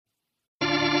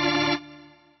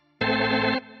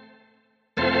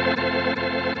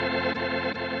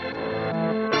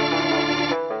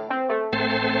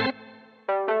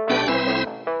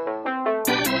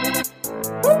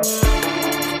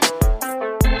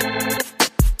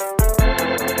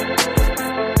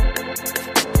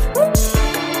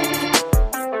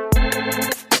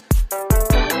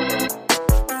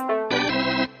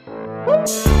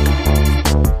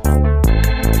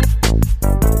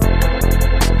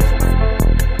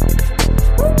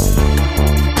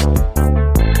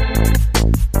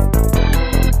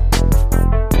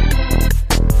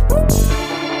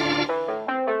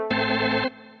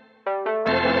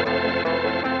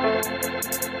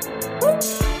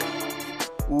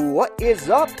What is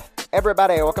up,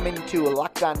 everybody? Welcome into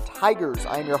Locked On Tigers.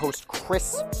 I'm your host,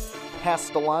 Chris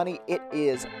Castellani. It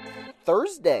is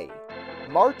Thursday,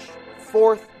 March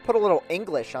 4th. Put a little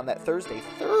English on that Thursday.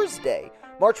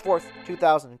 March 4th,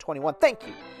 2021. Thank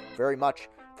you very much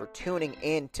for tuning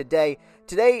in today.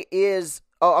 Today is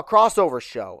a crossover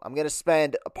show. I'm going to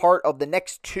spend a part of the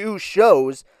next two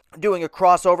shows doing a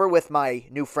crossover with my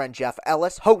new friend Jeff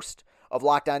Ellis, host of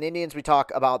Locked On Indians. We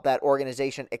talk about that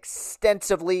organization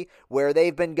extensively, where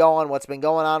they've been going, what's been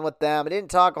going on with them. I didn't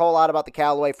talk a whole lot about the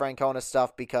Callaway Francona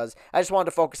stuff because I just wanted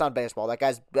to focus on baseball. I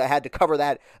had to cover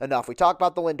that enough. We talk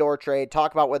about the Lindor trade,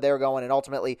 talk about where they're going, and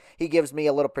ultimately he gives me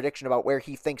a little prediction about where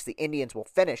he thinks the Indians will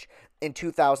finish in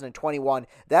 2021.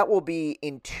 That will be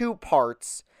in two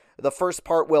parts. The first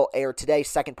part will air today,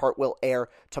 second part will air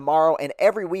tomorrow, and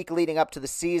every week leading up to the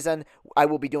season, I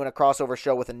will be doing a crossover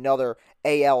show with another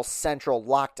AL Central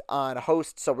Locked On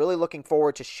host, so really looking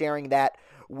forward to sharing that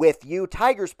with you.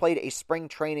 Tigers played a spring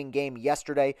training game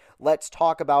yesterday. Let's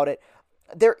talk about it.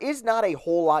 There is not a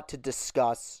whole lot to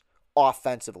discuss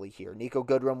offensively here. Niko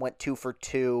Goodrum went 2 for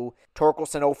 2.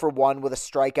 Torkelson 0 for 1 with a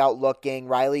strikeout looking.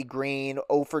 Riley Green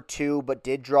 0 for 2 but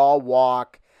did draw a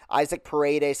walk. Isaac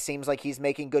Paredes seems like he's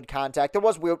making good contact. There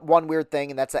was one weird thing,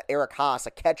 and that's that Eric Haas, a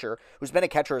catcher, who's been a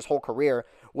catcher his whole career,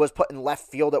 was put in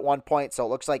left field at one point, so it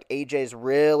looks like AJ's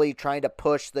really trying to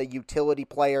push the utility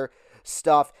player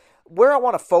stuff. Where I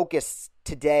want to focus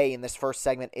today in this first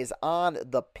segment is on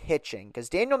the pitching, because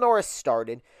Daniel Norris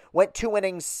started, went 2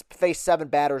 innings, faced 7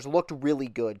 batters, looked really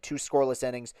good, 2 scoreless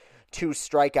innings, 2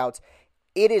 strikeouts.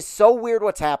 It is so weird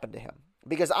what's happened to him.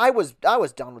 Because I was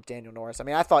done with Daniel Norris. I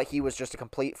mean, I thought he was just a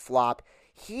complete flop.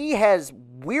 He has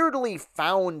weirdly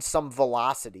found some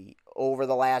velocity over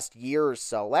the last year or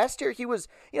so. Last year he was,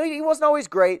 he wasn't always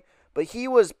great, but he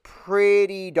was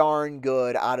pretty darn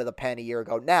good out of the pen a year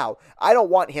ago. Now, I don't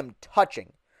want him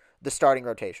touching the starting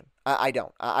rotation. I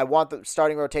don't. I want the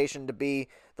starting rotation to be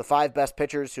the 5 best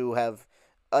pitchers who have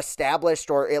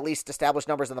established, or at least established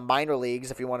numbers in the minor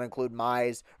leagues, if you want to include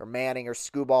Mize or Manning or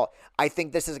Skubal. I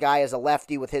think this is a guy as a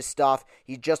lefty with his stuff.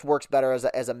 He just works better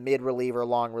as a mid-reliever,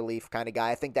 long relief kind of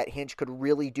guy. I think that Hinch could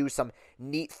really do some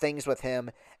neat things with him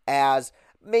as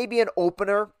maybe an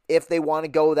opener if they want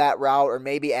to go that route, or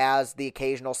maybe as the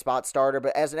occasional spot starter,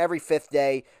 but as an every 5th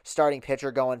day starting pitcher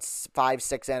going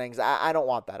 5-6 innings. I don't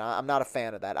want that. I'm not a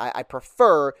fan of that. I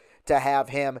prefer to have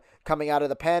him coming out of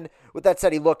the pen. With that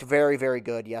said, he looked very, very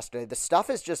good yesterday. The stuff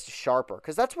is just sharper,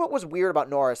 because that's what was weird about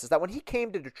Norris, is that when he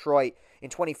came to Detroit in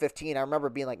 2015, I remember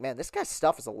being like, man, this guy's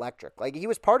stuff is electric. Like, he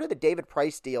was part of the David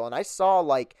Price deal, and I saw,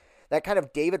 like, that kind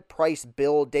of David Price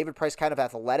build, David Price kind of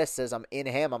athleticism in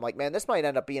him. I'm like, man, this might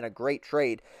end up being a great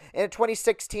trade. And in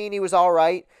 2016, he was all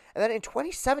right. And then in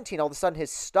 2017, all of a sudden,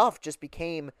 his stuff just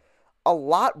became a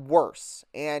lot worse,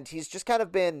 and he's just kind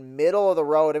of been middle of the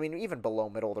road. I mean, even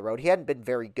below middle of the road. He hadn't been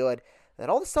very good. Then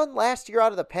all of a sudden last year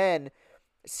out of the pen,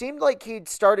 it seemed like he'd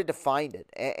started to find it,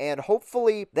 and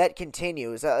hopefully that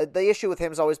continues. The issue with him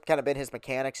has always kind of been his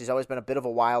mechanics. He's always been a bit of a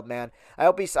wild man. I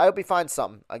hope he finds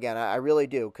something again. I really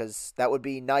do, because that would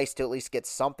be nice to at least get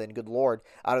something, good Lord,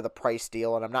 out of the Price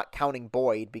deal. And I'm not counting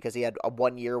Boyd, because he had a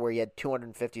 1 year where he had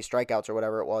 250 strikeouts or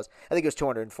whatever it was. I think it was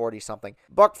 240 something.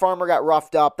 Buck Farmer got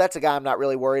roughed up. That's a guy I'm not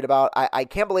really worried about. I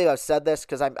can't believe I've said this,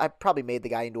 because I probably made the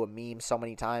guy into a meme so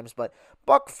many times, but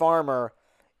Buck Farmer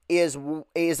is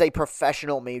a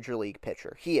professional major league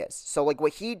pitcher. He is. So, like,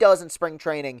 what he does in spring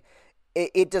training,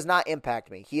 it does not impact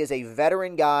me. He is a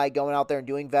veteran guy going out there and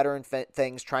doing veteran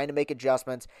things, trying to make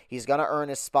adjustments. He's going to earn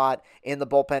his spot in the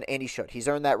bullpen, and he should. He's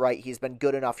earned that right. He's been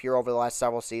good enough here over the last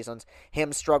several seasons.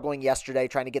 Him struggling yesterday,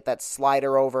 trying to get that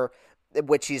slider over,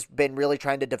 which he's been really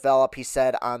trying to develop. He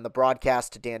said on the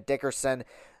broadcast to Dan Dickerson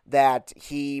that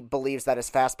he believes that his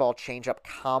fastball changeup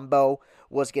combo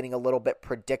was getting a little bit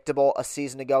predictable a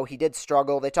season ago. He did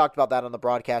struggle. They talked about that on the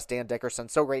broadcast. Dan Dickerson,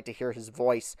 so great to hear his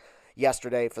voice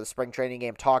yesterday for the spring training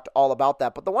game, talked all about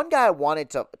that. But the one guy I wanted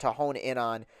to hone in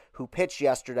on who pitched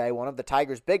yesterday, one of the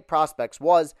Tigers' big prospects,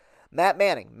 was Matt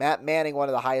Manning. Matt Manning, one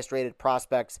of the highest rated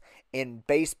prospects in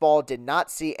baseball, did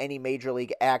not see any major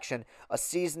league action a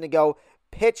season ago.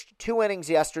 Pitched 2 innings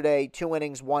yesterday, 2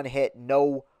 innings, 1 hit,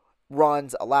 no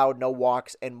runs allowed, no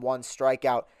walks, and 1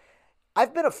 strikeout.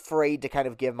 I've been afraid to kind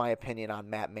of give my opinion on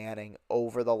Matt Manning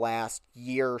over the last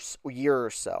year or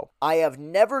so. I have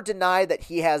never denied that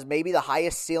he has maybe the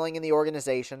highest ceiling in the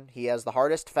organization. He has the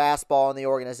hardest fastball in the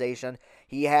organization.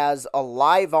 He has a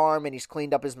live arm, and he's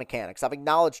cleaned up his mechanics. I've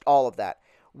acknowledged all of that.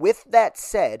 With that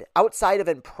said, outside of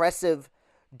impressive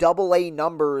double-A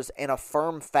numbers and a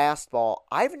firm fastball,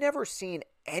 I've never seen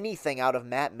anything out of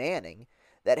Matt Manning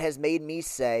that has made me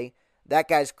say that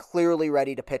guy's clearly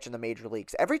ready to pitch in the major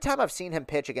leagues. Every time I've seen him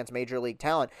pitch against major league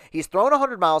talent, he's thrown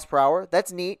 100 miles per hour.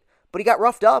 That's neat. But he got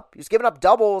roughed up. He was giving up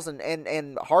doubles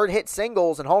and hard-hit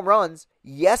singles and home runs.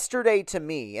 Yesterday to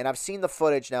me, and I've seen the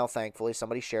footage now, thankfully,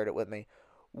 somebody shared it with me,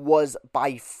 was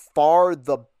by far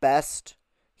the best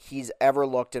he's ever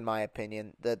looked, in my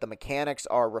opinion. The mechanics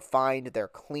are refined. They're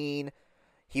clean.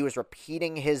 He was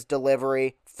repeating his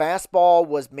delivery. Fastball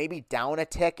was maybe down a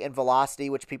tick in velocity,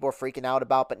 which people are freaking out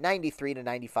about, but 93 to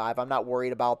 95, I'm not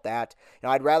worried about that.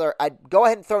 I'd go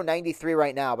ahead and throw 93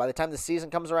 right now. By the time the season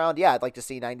comes around, yeah, I'd like to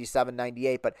see 97,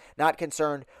 98, but not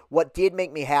concerned. What did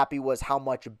make me happy was how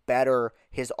much better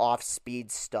his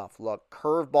off-speed stuff looked.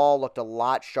 Curveball looked a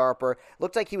lot sharper.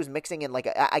 Looked like he was mixing in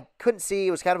I couldn't see,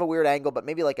 it was kind of a weird angle, but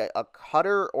maybe like a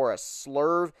cutter or a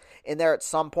slurve in there at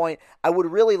some point. I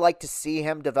would really like to see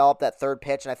him develop that third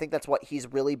pitch, and I think that's what he's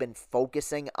really been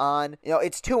focusing on.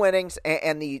 It's 2 innings,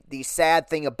 and the sad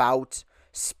thing about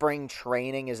spring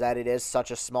training is that it is such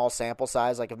a small sample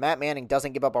size. Like, if Matt Manning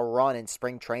doesn't give up a run in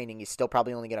spring training, he's still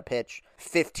probably only going to pitch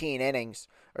 15 innings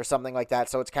or something like that,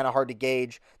 so it's kind of hard to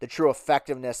gauge the true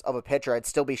effectiveness of a pitcher. I'd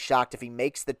still be shocked if he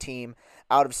makes the team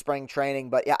out of spring training,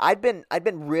 but yeah, I've been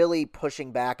really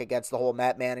pushing back against the whole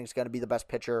Matt Manning's going to be the best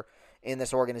pitcher in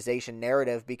this organization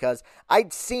narrative, because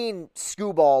I'd seen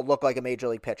Skubal look like a major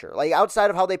league pitcher. Like, outside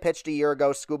of how they pitched a year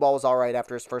ago, Skubal was all right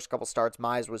after his first couple starts.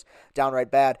 Mize was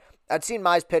downright bad. I'd seen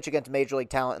Mize pitch against major league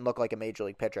talent and look like a major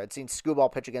league pitcher. I'd seen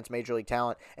Skubal pitch against major league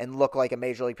talent and look like a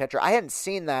major league pitcher. I hadn't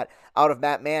seen that out of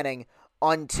Matt Manning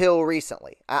until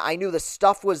recently. I knew the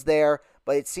stuff was there,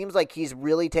 but it seems like he's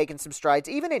really taken some strides,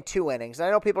 even in 2 innings. And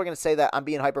I know people are going to say that I'm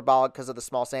being hyperbolic because of the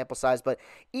small sample size, but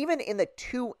even in the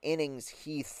 2 innings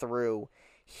he threw,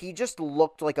 he just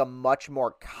looked like a much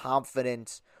more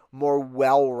confident, more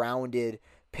well-rounded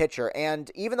pitcher. And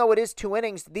even though it is 2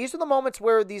 innings, these are the moments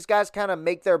where these guys kind of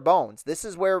make their bones. This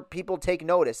is where people take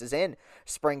notice, is in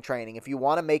spring training. If you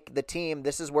want to make the team,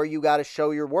 this is where you got to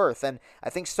show your worth. And I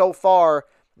think so far,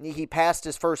 he passed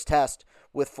his first test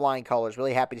with flying colors.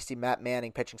 Really happy to see Matt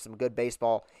Manning pitching some good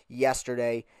baseball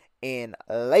yesterday in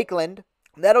Lakeland.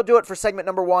 That'll do it for segment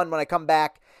number 1. When I come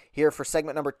back here for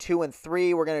segment number 2 and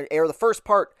 3, we're going to air the first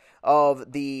part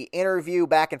of the interview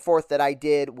back and forth that I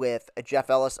did with Jeff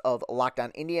Ellis of Locked On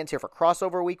Indians here for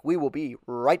Crossover Week. We will be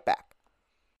right back.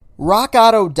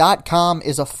 RockAuto.com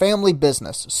is a family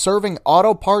business serving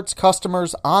auto parts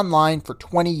customers online for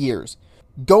 20 years.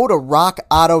 Go to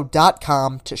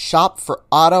rockauto.com to shop for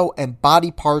auto and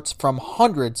body parts from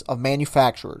hundreds of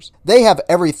manufacturers. They have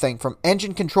everything from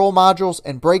engine control modules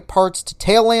and brake parts to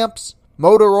tail lamps,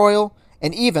 motor oil,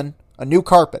 and even a new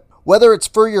carpet. Whether it's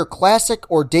for your classic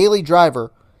or daily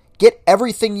driver, get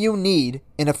everything you need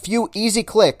in a few easy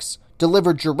clicks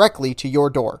delivered directly to your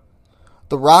door.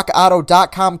 The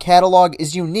rockauto.com catalog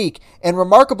is unique and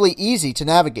remarkably easy to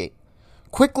navigate.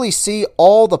 Quickly see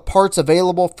all the parts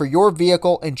available for your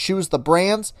vehicle and choose the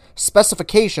brands,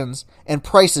 specifications, and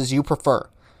prices you prefer.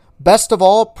 Best of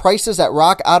all, prices at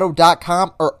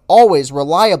rockauto.com are always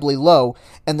reliably low,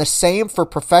 and the same for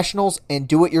professionals and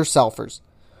do-it-yourselfers.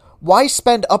 Why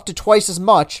spend up to twice as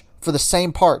much for the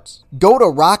same parts? Go to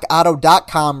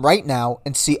rockauto.com right now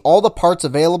and see all the parts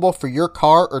available for your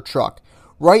car or truck.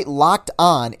 Write Locked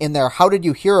On in their How Did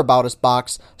You Hear About Us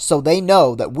box so they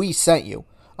know that we sent you.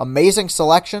 Amazing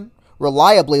selection,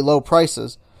 reliably low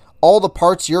prices, all the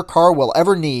parts your car will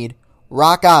ever need.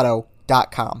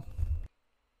 rockauto.com.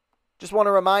 Just want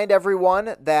to remind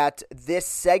everyone that this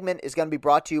segment is going to be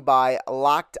brought to you by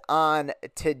Locked On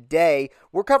Today.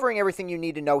 We're covering everything you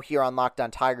need to know here on Locked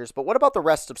On Tigers, but what about the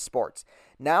rest of sports?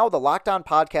 Now, the Locked On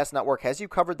Podcast Network has you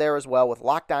covered there as well with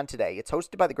Locked On Today. It's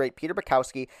hosted by the great Peter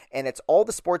Bukowski, and it's all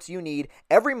the sports you need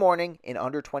every morning in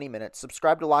under 20 minutes.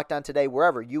 Subscribe to Locked On Today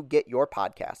wherever you get your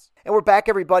podcasts. And we're back,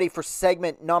 everybody, for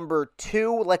segment number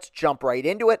 2. Let's jump right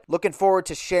into it. Looking forward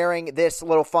to sharing this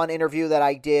little fun interview that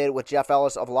I did with Jeff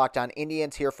Ellis of Locked On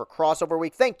Indians here for Crossover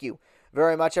Week. Thank you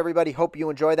very much, everybody. Hope you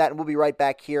enjoy that, and we'll be right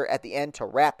back here at the end to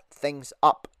wrap things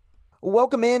up.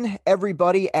 Welcome in,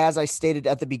 everybody. As I stated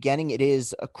at the beginning, it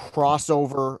is a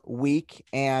crossover week,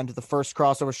 and the first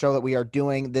crossover show that we are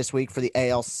doing this week for the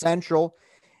AL Central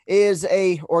is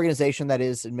a organization that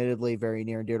is admittedly very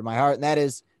near and dear to my heart, and that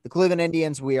is the Cleveland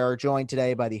Indians. We are joined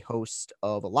today by the host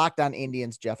of Locked On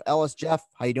Indians, Jeff Ellis. Jeff,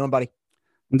 how you doing, buddy?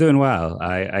 I'm doing well.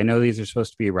 I know these are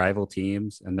supposed to be rival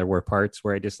teams, and there were parts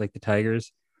where I dislike the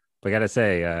Tigers, but I got to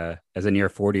say, as a near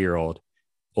 40-year-old,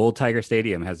 Old Tiger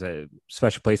Stadium has a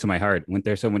special place in my heart. Went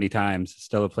there so many times.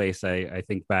 Still a place I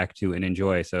think back to and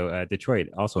enjoy. So Detroit,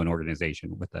 also an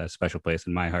organization with a special place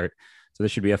in my heart. So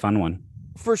this should be a fun one.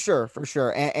 For sure, for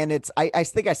sure. And it's I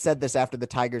think I said this after the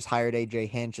Tigers hired AJ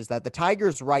Hinch, is that the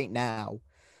Tigers right now,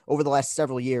 over the last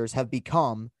several years, have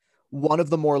become one of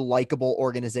the more likable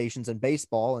organizations in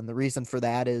baseball. And the reason for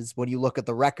that is when you look at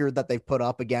the record that they've put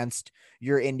up against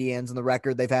your Indians and the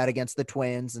record they've had against the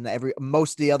Twins and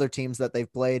most of the other teams that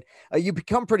they've played, you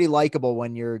become pretty likable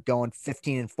when you're going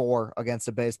 15-4 against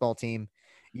a baseball team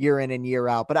year in and year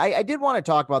out. But I did want to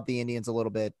talk about the Indians a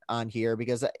little bit on here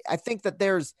because I think that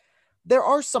there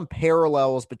are some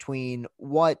parallels between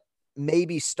what may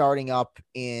be starting up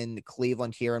in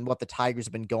Cleveland here and what the Tigers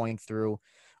have been going through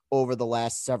over the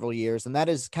last several years. And that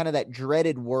is kind of that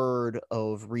dreaded word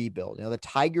of rebuild. The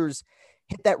Tigers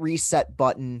hit that reset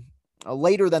button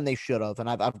later than they should have. And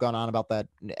I've gone on about that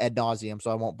ad nauseum, so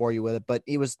I won't bore you with it, but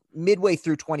it was midway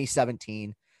through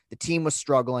 2017. The team was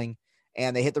struggling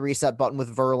and they hit the reset button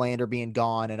with Verlander being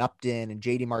gone and Upton and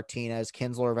JD Martinez,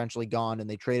 Kinsler eventually gone. And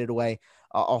they traded away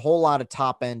a whole lot of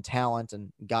top end talent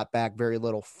and got back very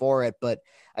little for it. But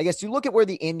I guess you look at where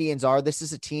the Indians are. This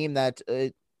is a team that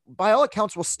by all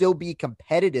accounts will still be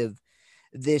competitive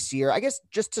this year. I guess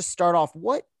just to start off,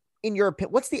 what in your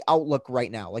opinion, what's the outlook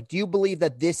right now? Like, do you believe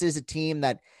that this is a team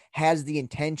that has the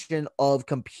intention of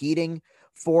competing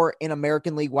for an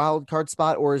American League wild card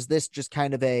spot? Or is this just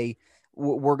kind of the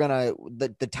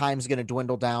time's going to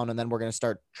dwindle down and then we're going to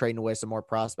start trading away some more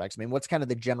prospects? I mean, what's kind of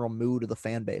the general mood of the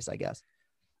fan base, I guess?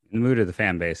 The mood of the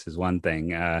fan base is one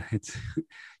thing.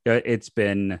 It's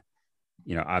been,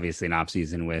 obviously an off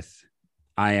season with,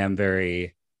 I am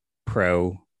very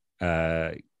pro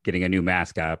getting a new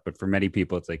mascot, but for many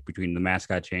people, it's like between the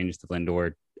mascot change, the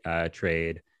Lindor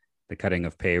trade, the cutting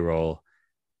of payroll,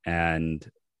 and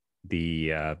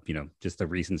the, just the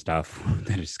recent stuff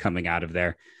that is coming out of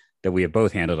there that we have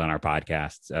both handled on our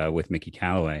podcasts with Mickey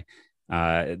Callaway.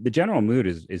 The general mood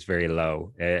is very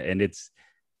low. And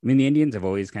the Indians have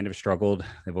always kind of struggled.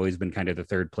 They've always been kind of the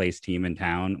third place team in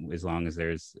town as long as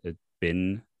there's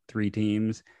been three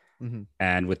teams. Mm-hmm.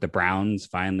 And with the Browns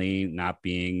finally not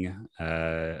being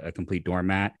a complete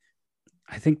doormat,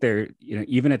 I think they're,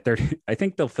 even at 30, I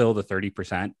think they'll fill the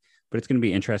 30%, but it's going to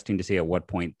be interesting to see at what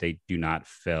point they do not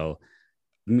fill.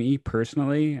 Me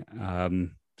personally,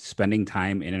 spending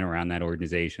time in and around that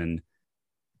organization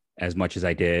as much as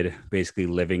I did, basically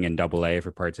living in AA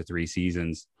for parts of 3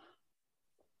 seasons,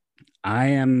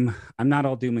 I'm not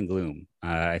all doom and gloom.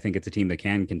 I think it's a team that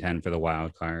can contend for the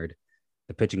wild card.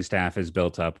 The pitching staff is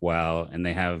built up well, and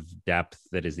they have depth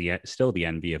that is still the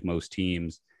envy of most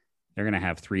teams. They're going to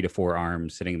have 3 to 4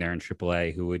 arms sitting there in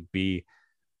AAA who would be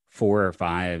 4 or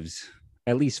 5s,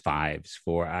 at least 5s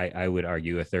for, I would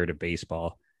argue, a third of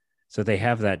baseball. So they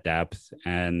have that depth,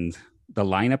 and the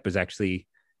lineup is actually,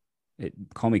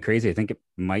 call me crazy, I think it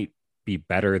might be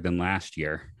better than last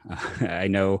year. I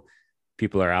know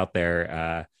people are out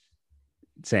there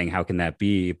saying, how can that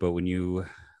be? But when you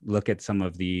look at some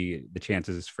of the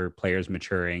chances for players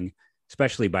maturing,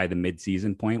 especially by the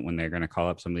mid-season point when they're going to call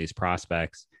up some of these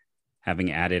prospects,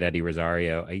 having added Eddie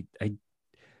Rosario,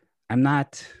 I'm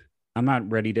not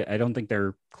ready to, I don't think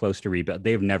they're close to rebuild.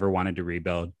 They've never wanted to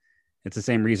rebuild. It's the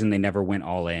same reason they never went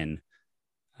all in.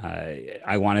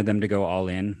 I wanted them to go all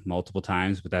in multiple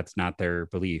times, but that's not their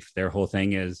belief. Their whole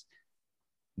thing is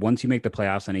once you make the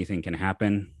playoffs, anything can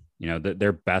happen.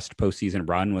 Their best postseason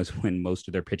run was when most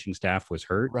of their pitching staff was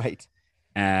hurt. Right.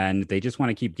 And they just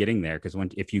want to keep getting there because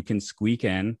if you can squeak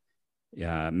in,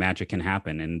 magic can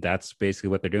happen. And that's basically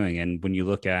what they're doing. And when you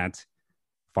look at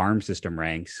farm system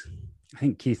ranks, I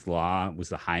think Keith Law was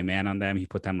the high man on them. He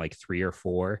put them like 3 or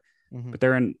 4, but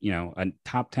they're in, a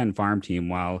top 10 farm team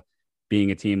while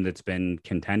being a team that's been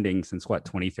contending since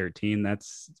 2013.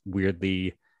 That's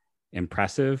weirdly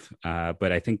impressive.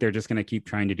 But I think they're just going to keep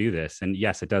trying to do this. And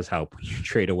yes, it does help when you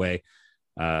trade away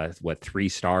 3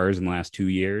 stars in the last 2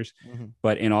 years. Mm-hmm.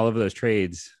 But in all of those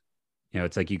trades,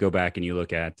 it's like you go back and you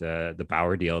look at the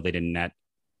Bauer deal, they didn't net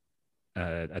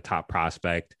a top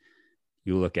prospect.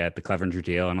 You look at the Clevenger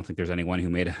deal, I don't think there's anyone who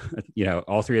made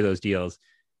all 3 of those deals,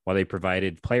 while they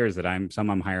provided players that I'm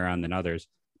higher on than others,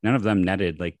 none of them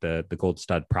netted like the gold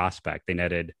stud prospect. They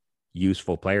netted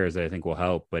useful players that I think will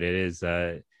help. But it is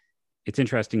it's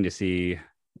interesting to see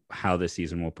how this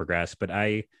season will progress. But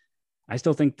I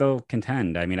still think they'll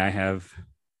contend. I mean, I have,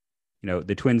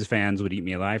 the Twins fans would eat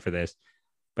me alive for this,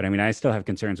 but I mean, I still have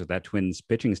concerns with that Twins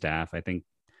pitching staff. I think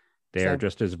they are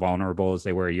just as vulnerable as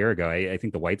they were a year ago. I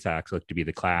think the White Sox look to be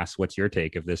the class. What's your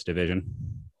take of this division?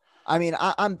 I mean,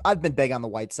 I've been big on the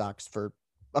White Sox for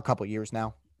a couple years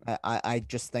now. I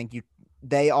just think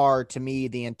they are, to me,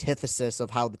 the antithesis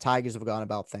of how the Tigers have gone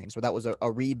about things, where that was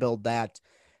a rebuild that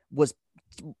was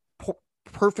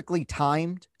perfectly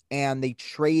timed, and they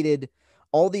traded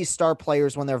all these star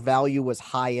players when their value was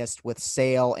highest with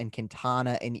Sale and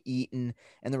Quintana and Eaton,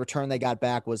 and the return they got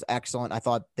back was excellent. I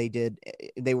thought they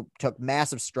took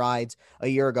massive strides a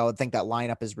year ago. I think that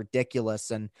lineup is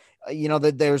ridiculous. And,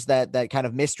 there's that kind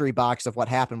of mystery box of what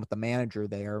happened with the manager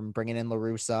there and bringing in La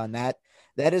Russa, and that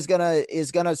is going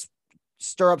to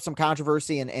stir up some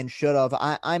controversy and should have.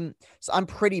 I'm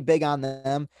pretty big on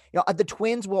them. The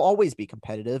Twins will always be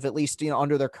competitive, at least,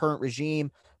 under their current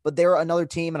regime, but they're another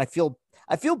team. And I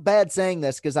feel bad saying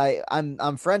this because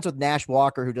I'm friends with Nash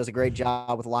Walker, who does a great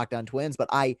job with Locked On Twins, but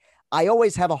I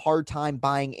always have a hard time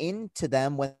buying into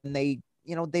them when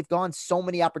they've gone so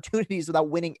many opportunities without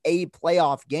winning a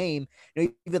playoff game.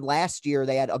 Even last year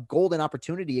they had a golden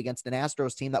opportunity against an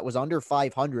Astros team that was under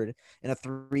 500 in a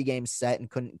 3-game set and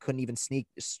couldn't even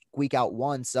squeak out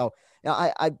one. So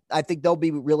I think they'll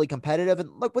be really competitive. And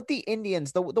look, with the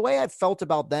Indians, the way I've felt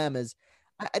about them is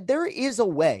there is a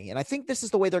way, and I think this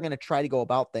is the way they're going to try to go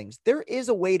about things. There is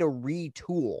a way to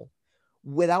retool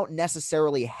without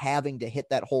necessarily having to hit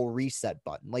that whole reset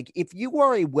button. Like, if you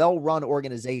are a well-run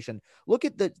organization, look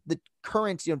at the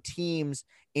current teams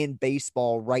in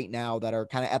baseball right now that are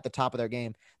kind of at the top of their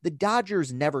game. The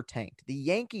Dodgers never tanked. The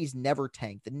Yankees never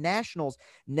tanked. The Nationals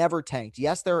never tanked.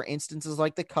 Yes, there are instances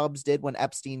like the Cubs did when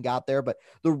Epstein got there, but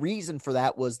the reason for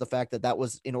that was the fact that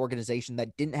was an organization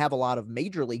that didn't have a lot of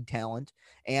major league talent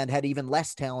and had even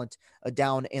less talent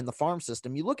down in the farm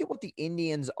system. You look at what the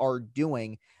Indians are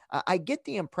doing, I get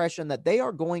the impression that they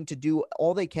are going to do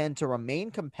all they can to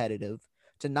remain competitive,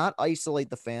 to not isolate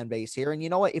the fan base here. And you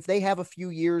know what? If they have a few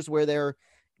years where they're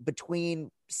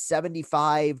between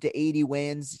 75 to 80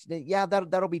 wins, yeah,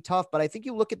 that'll be tough. But I think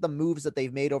you look at the moves that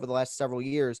they've made over the last several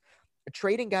years,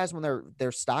 trading guys when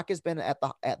their stock has been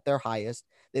at their highest.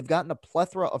 They've gotten a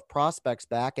plethora of prospects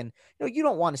back, and you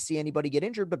don't want to see anybody get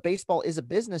injured, but baseball is a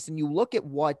business. And you look at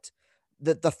what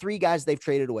the 3 guys they've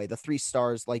traded away, the 3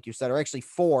 stars, like you said, or actually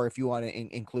 4 if you want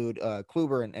to include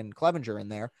Kluber and Clevenger in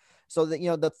there. So that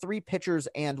the 3 pitchers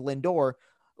and Lindor,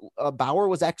 Bauer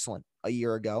was excellent a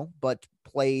year ago, but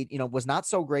played, was not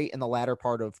so great in the latter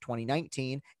part of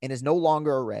 2019 and is no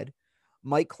longer a Red.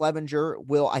 Mike Clevenger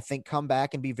will, I think, come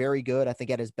back and be very good. I think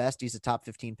at his best, he's a top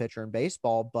 15 pitcher in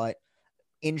baseball, but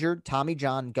injured. Tommy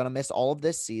John going to miss all of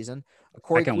this season.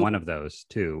 Second one of those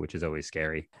too, which is always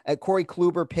scary. Corey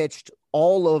Kluber pitched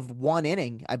all of 1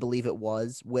 inning, I believe it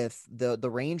was, with the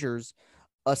Rangers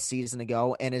a season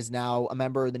ago and is now a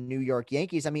member of the New York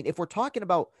Yankees. I mean, if we're talking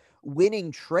about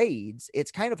winning trades,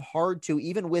 it's kind of hard to,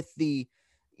 even with the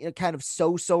kind of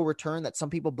so-so return that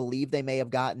some people believe they may have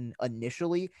gotten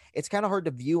initially, it's kind of hard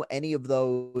to view any of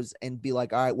those and be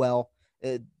like, all right, well,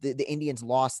 the Indians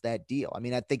lost that deal. I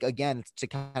mean, I think, again, to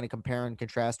kind of compare and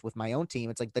contrast with my own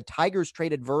team, it's like the Tigers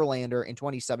traded Verlander in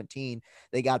 2017.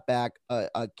 They got back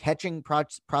a catching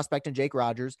prospect in Jake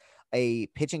Rogers, a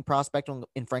pitching prospect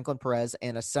in Franklin Perez,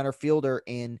 and a center fielder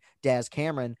in Daz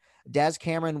Cameron. Daz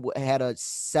Cameron had a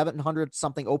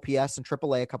 700-something OPS in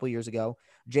AAA a couple years ago.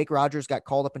 Jake Rogers got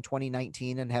called up in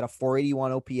 2019 and had a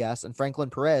 481 OPS. And Franklin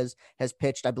Perez has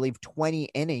pitched, I believe, 20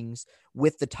 innings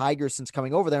with the Tigers since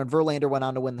coming over there. And Verlander went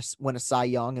on to win a Cy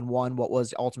Young and won what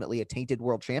was ultimately a tainted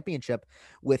world championship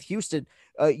with Houston.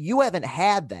 You haven't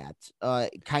had that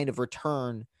kind of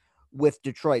return with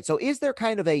Detroit. So is there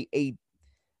kind of a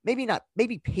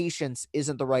maybe patience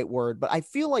isn't the right word, but I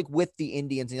feel like with the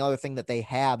Indians, the other thing that they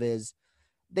have is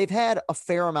they've had a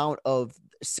fair amount of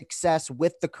success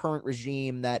with the current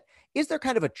regime. That is there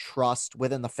kind of a trust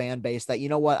within the fan base that,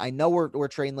 I know we're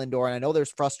trading Lindor and I know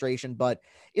there's frustration, but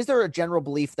is there a general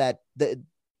belief that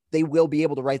they will be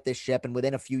able to right this ship and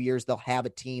within a few years they'll have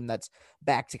a team that's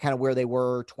back to kind of where they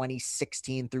were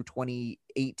 2016 through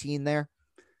 2018 there?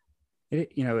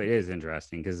 It is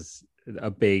interesting because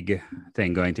a big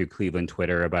thing going through Cleveland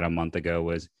Twitter about a month ago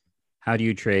was, how do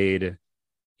you trade,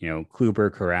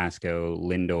 Kluber, Carrasco,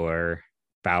 Lindor,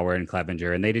 Bauer, and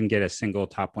Clevenger? And they didn't get a single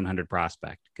top 100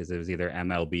 prospect because it was either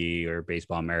MLB or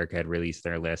Baseball America had released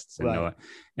their lists.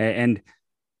 And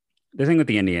the thing with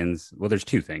the Indians, well, there's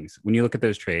 2 things. When you look at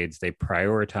those trades, they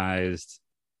prioritized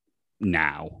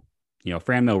now.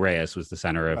 Franmil Reyes was the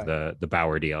center of the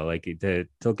Bauer deal. Like, to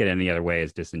look at any other way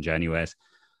is disingenuous.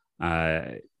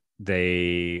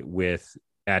 They, with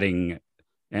adding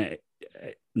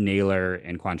Naylor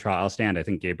and Quantrill, I'll stand. I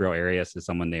think Gabriel Arias is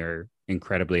someone they're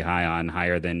incredibly high on,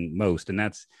 higher than most. And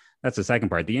that's the second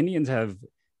part. The Indians have,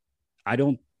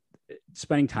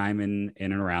 spending time in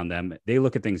and around them, they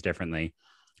look at things differently.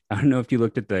 I don't know if you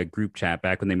looked at the group chat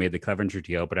back when they made the Clevenger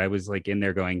deal, but I was like in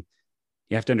there going,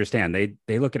 you have to understand,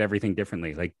 they look at everything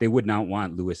differently. Like, they would not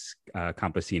want Luis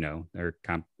Campesino,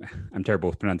 I'm terrible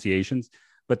with pronunciations,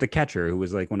 But the catcher, who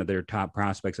was like one of their top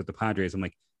prospects at the Padres, I'm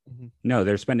like, Mm-hmm. no,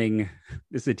 they're spending.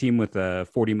 This is a team with a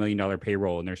 $40 million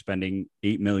payroll, and they're spending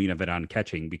 $8 million of it on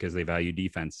catching because they value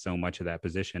defense so much of that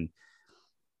position.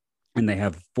 And they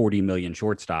have 40 million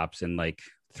shortstops and like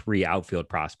 3 outfield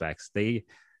prospects. They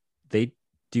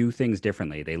do things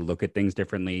differently. They look at things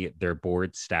differently. Their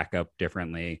boards stack up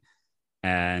differently.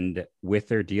 And with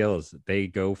their deals, they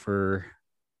do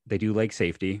like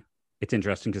safety. It's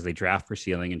interesting because they draft for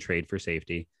ceiling and trade for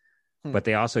safety, but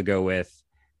they also go with,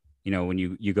 when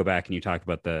you go back and you talk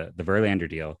about the Verlander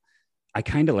deal, I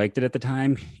kind of liked it at the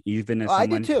time, even as I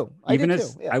someone, did too. even did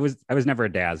as too. Yeah. I was never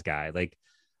a Daz guy. Like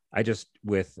I just,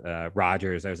 with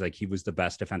Rogers, I was like, he was the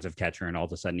best defensive catcher, and all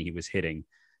of a sudden he was hitting.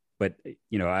 But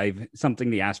I've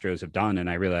something the Astros have done, and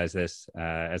I realized this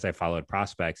as I followed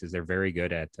prospects, is they're very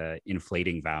good at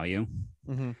inflating value,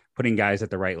 Mm-hmm. putting guys at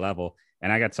the right level,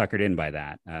 and I got suckered in by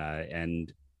that.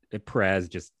 And Perez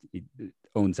just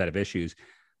own set of issues,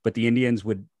 but the Indians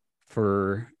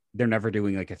they're never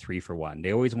doing like a 3-for-1.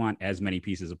 They always want as many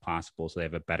pieces as possible, so they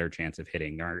have a better chance of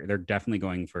hitting. They're definitely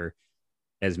going for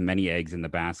as many eggs in the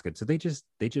basket. So they just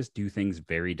do things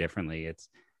very differently. It's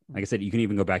like I said, you can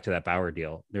even go back to that Bauer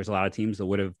deal. There's a lot of teams that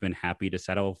would have been happy to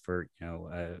settle for,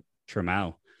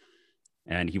 Trammell.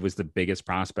 And he was the biggest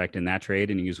prospect in that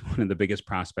trade. And he was one of the biggest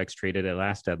prospects traded at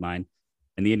last deadline.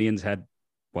 And the Indians had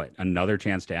another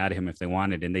chance to add him if they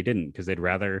wanted. And they didn't, because they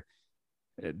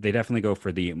definitely go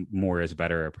for the more is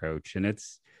better approach. And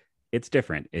it's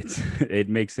different. It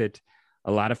makes it,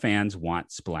 a lot of fans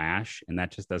want splash, and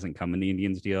that just doesn't come in the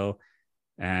Indians deal.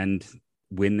 And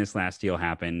when this last deal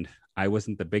happened, I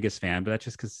wasn't the biggest fan, but that's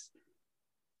just because,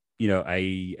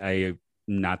 I'm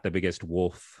not the biggest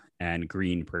Wolf and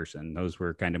Green person. Those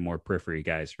were kind of more periphery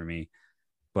guys for me.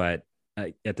 But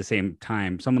at the same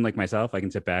time, someone like myself, I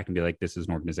can sit back and be like, this is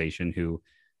an organization who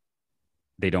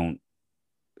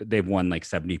they've won like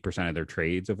 70% of their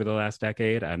trades over the last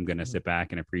decade. I'm going to sit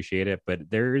back and appreciate it. But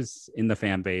there's, in the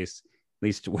fan base, at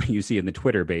least what you see in the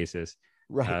Twitter basis,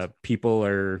 Right.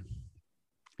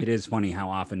 It is funny how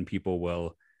often people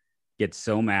will get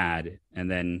so mad and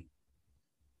then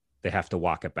they have to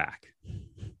walk it back.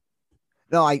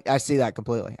 No, I see that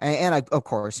completely. Of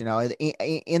course,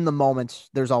 in the moment,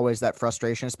 there's always that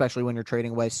frustration, especially when you're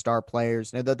trading away star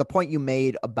players. The point you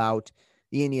made about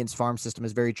the Indians farm system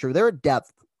is very true. They're a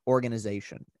depth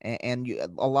organization.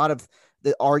 A lot of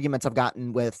the arguments I've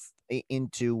gotten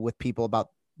into with people about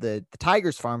the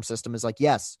Tigers farm system is like,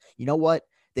 yes, you know what?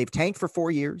 They've tanked for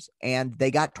 4 years, and they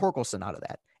got Torkelson out of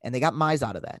that, and they got Mize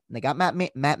out of that, and they got Matt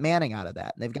Manning out of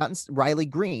that, and they've gotten Riley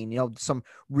Green, some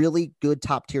really good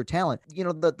top tier talent.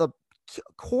 The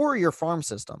core of your farm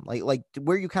system, like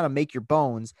where you kind of make your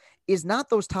bones, is not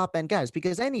those top end guys,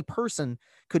 because any person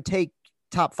could take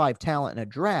top 5 talent in a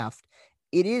draft.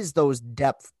 It is those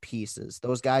depth pieces,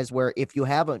 those guys where if you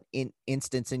have an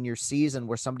instance in your season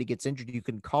where somebody gets injured, you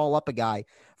can call up a guy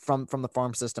from the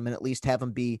farm system and at least have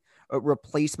him be a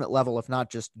replacement level, if not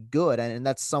just good. And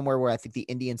that's somewhere where I think the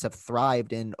Indians have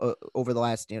thrived in over the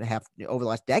last over the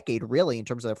last decade, really, in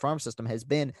terms of their farm system, has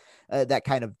been that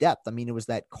kind of depth. I mean, it was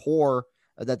that core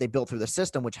that they built through the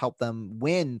system, which helped them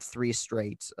win 3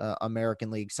 straight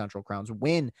American League Central crowns,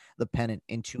 win the pennant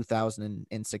in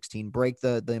 2016, break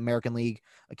the American League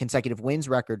consecutive wins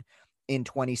record in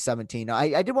 2017.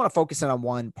 I did want to focus in on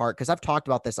one part, because I've talked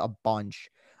about this a bunch,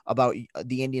 about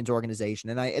the Indians organization.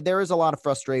 And there is a lot of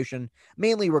frustration,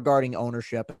 mainly regarding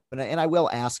ownership. And I will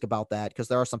ask about that, because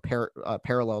there are some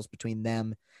parallels between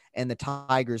them and the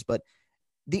Tigers. But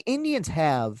the Indians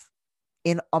have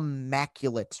an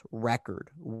immaculate record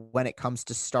when it comes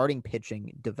to starting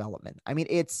pitching development. I mean,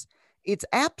 it's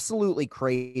absolutely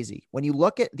crazy when you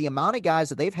look at the amount of guys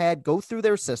that they've had go through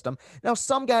their system. Now,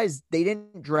 some guys they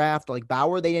didn't draft, like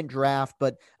Bauer, they didn't draft,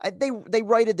 but they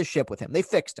righted the ship with him. They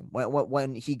fixed him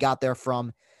when he got there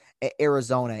from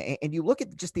Arizona. And you look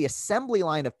at just the assembly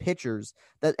line of pitchers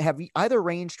that have either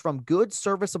ranged from good,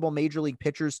 serviceable major league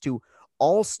pitchers to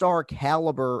all-star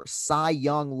caliber, Cy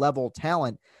Young level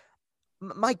talent.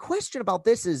 My question about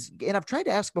this is, and I've tried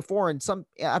to ask before, and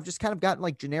I've just kind of gotten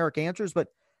like generic answers, but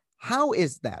how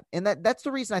is that? And that's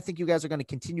the reason I think you guys are going to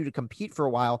continue to compete for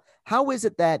a while. How is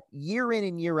it that year in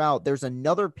and year out, there's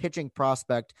another pitching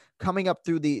prospect coming up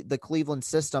through the Cleveland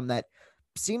system that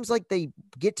seems like they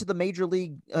get to the major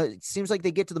league, seems like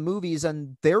they get to the movies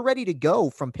and they're ready to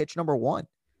go from pitch number 1?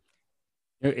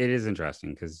 It is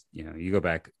interesting because, you go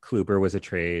back, Kluber was a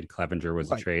trade, Clevenger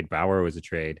was a trade, Bauer was a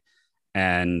trade.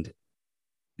 And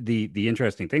the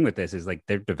interesting thing with this is, like,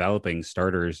 they're developing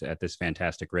starters at this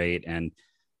fantastic rate. And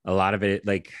a lot of it,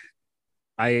 like,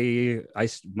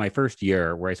 my first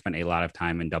year where I spent a lot of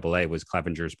time in Double A was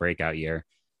Clevenger's breakout year.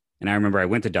 And I remember I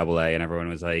went to Double A and everyone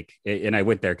was like, and I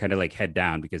went there kind of like head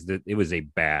down because it was a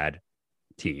bad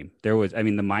team. I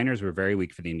mean, the minors were very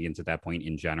weak for the Indians at that point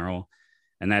in general.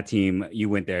 And that team, you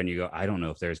went there and you go, I don't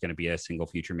know if there's going to be a single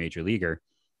future major leaguer.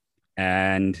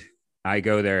 And I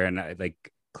go there and like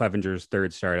Clevenger's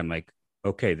third start, I'm like,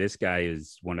 okay, this guy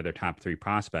is one of their top 3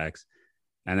 prospects.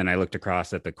 And then I looked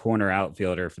across at the corner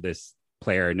outfielder for this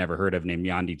player I'd never heard of named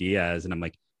Yandy Diaz. And I'm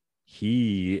like,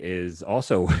 he is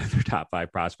also one of their top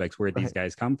 5 prospects. Where'd these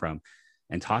guys come from?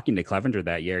 And talking to Clevenger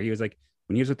that year, he was like,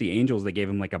 when he was with the Angels, they gave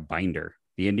him like a binder.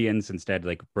 The Indians instead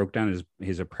like broke down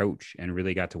his approach and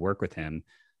really got to work with him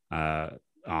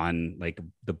on like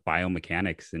the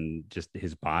biomechanics and just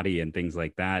his body and things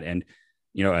like that. And,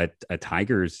 you know, a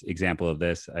Tigers example of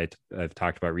this I've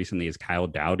talked about recently is Kyle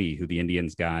Dowdy, who the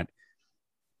Indians got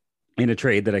in a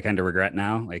trade that I kind of regret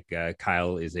now. Like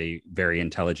Kyle is a very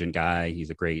intelligent guy. He's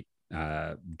a great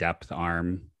depth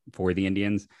arm for the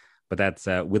Indians, but that's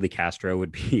Willie Castro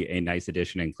would be a nice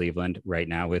addition in Cleveland right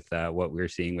now with what we're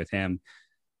seeing with him.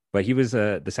 But he was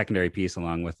the secondary piece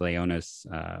along with Leonis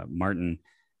Martin,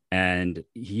 and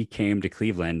he came to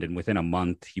Cleveland, and within a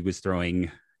month he was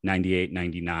throwing 98,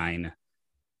 99,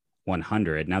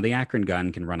 100. Now the Akron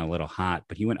gun can run a little hot,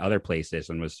 but he went other places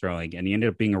and was throwing, and he ended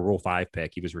up being a Rule 5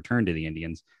 pick. He was returned to the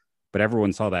Indians, but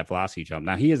everyone saw that velocity jump.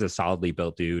 Now he is a solidly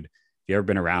built dude. If you ever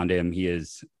been around him, he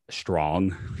is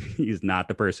strong. He's not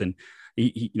the person.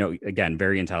 He, you know, again,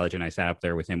 very intelligent. I sat up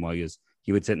there with him while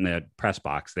he would sit in the press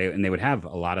box. They would have a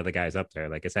lot of the guys up there.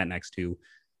 Like I sat next to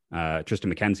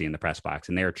Tristan McKenzie in the press box,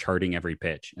 and they're charting every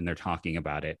pitch and they're talking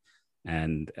about it.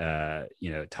 And,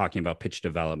 you know, talking about pitch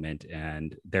development,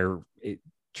 and they're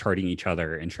charting each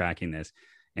other and tracking this.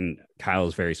 And Kyle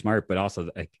is very smart, but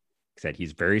also, like I said,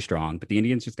 he's very strong, but the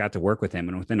Indians just got to work with him.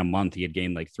 And within a month, he had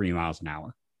gained like 3 miles an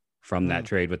hour from that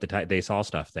trade with they saw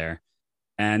stuff there.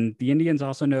 And the Indians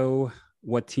also know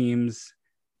what teams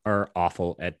are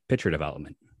awful at pitcher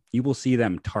development. You will see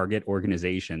them target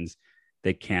organizations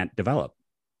that can't develop.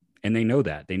 And they know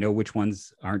that. They know which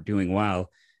ones aren't doing well,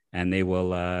 and they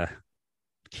will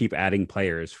keep adding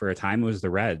players. For a time, it was the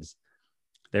Reds.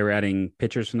 They were adding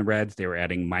pitchers from the Reds. They were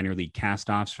adding minor league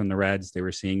castoffs from the Reds. They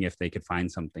were seeing if they could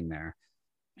find something there.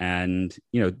 And,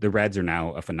 you know, the Reds are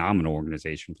now a phenomenal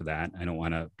organization for that. I don't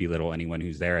want to belittle anyone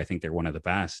who's there. I think they're one of the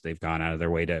best. They've gone out of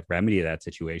their way to remedy that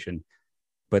situation.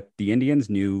 But the Indians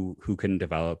knew who couldn't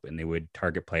develop, and they would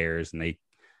target players, and they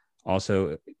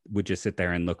also would just sit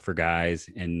there and look for guys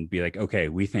and be like, okay,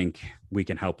 we think we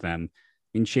can help them.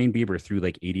 I mean, Shane Bieber threw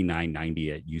like 89,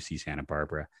 90 at UC Santa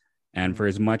Barbara. And for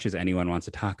as much as anyone wants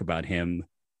to talk about him,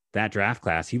 that draft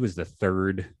class, he was the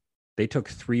third. They took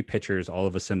 3 pitchers, all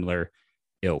of a similar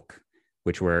ilk,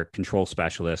 which were control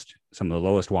specialists, some of the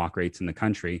lowest walk rates in the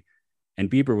country. And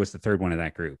Bieber was the third one of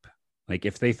that group. Like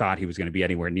if they thought he was going to be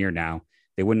anywhere near now,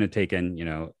 they wouldn't have taken, you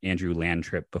know, Andrew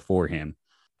Landtrip before him.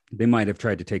 They might have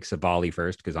tried to take Savali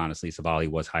first, because honestly, Savali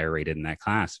was higher rated in that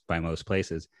class by most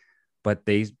places. But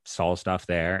they saw stuff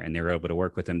there and they were able to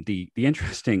work with him. The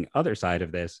interesting other side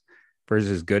of this, for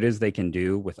as good as they can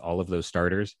do with all of those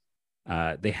starters,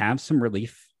 they have some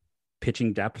relief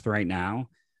pitching depth right now.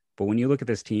 But when you look at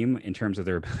this team in terms of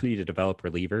their ability to develop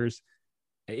relievers,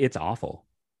 it's awful.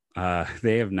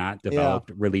 They have not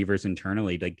developed relievers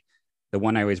internally. Like the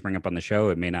one I always bring up on the show,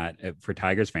 it may not, for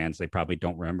Tigers fans, they probably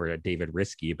don't remember David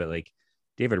Risky, but like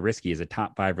David Risky is a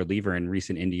top 5 reliever in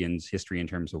recent Indians history in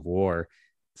terms of WAR.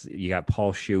 You got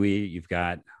Paul Shuey, you've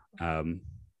got, I'm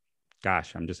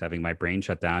just having my brain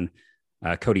shut down.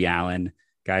 Cody Allen,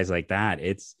 guys like that.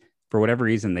 It's for whatever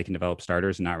reason, they can develop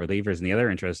starters and not relievers. And the other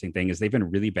interesting thing is they've been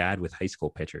really bad with high school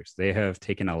pitchers. They have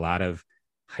taken a lot of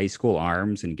high school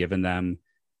arms and given them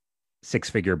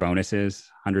 6-figure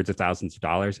bonuses, hundreds of thousands of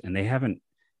dollars. And they haven't,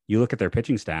 you look at their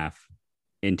pitching staff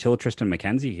until Tristan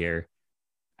McKenzie here,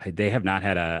 they have not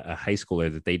had a high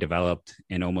schooler that they developed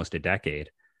in almost a decade.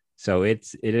 So it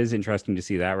is interesting to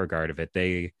see that regard of it.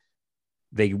 They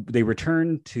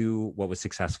returned to what was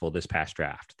successful this past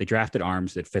draft. They drafted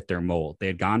arms that fit their mold. They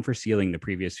had gone for ceiling the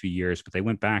previous few years, but they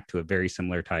went back to a very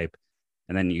similar type.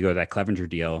 And then you go to that Clevenger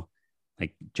deal,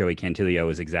 like Joey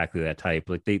Cantillo is exactly that type.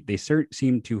 Like they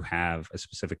seem to have a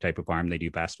specific type of arm they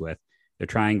do best with. They're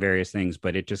trying various things,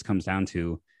 but it just comes down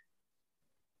to,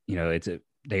 you know,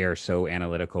 they are so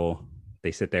analytical.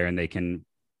 They sit there and they can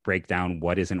break down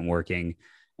what isn't working.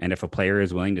 And if a player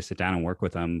is willing to sit down and work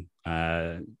with them,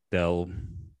 there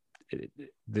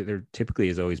typically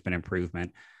has always been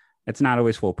improvement. It's not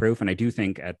always foolproof. And I do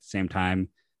think at the same time,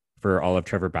 for all of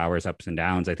Trevor Bauer's ups and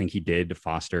downs, I think he did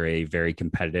foster a very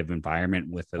competitive environment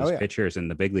with those pitchers in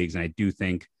the big leagues. And I do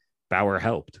think Bauer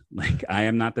helped. Like, I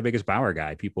am not the biggest Bauer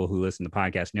guy. People who listen to the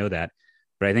podcast know that,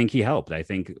 but I think he helped. I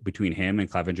think between him and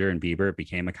Clevenger and Bieber, it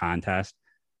became a contest.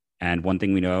 And one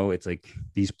thing we know, it's like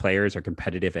these players are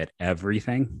competitive at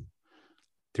everything.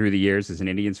 Through the years, as an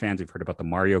Indians fans, we've heard about the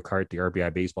Mario Kart, the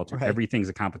RBI baseball team. Right. Everything's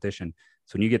a competition.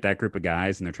 So when you get that group of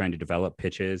guys and they're trying to develop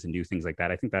pitches and do things like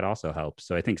that, I think that also helps.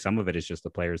 So I think some of it is just the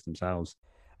players themselves.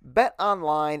 Bet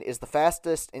Online is the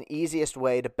fastest and easiest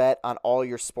way to bet on all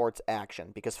your sports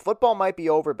action. Because football might be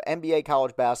over, but NBA,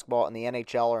 college basketball, and the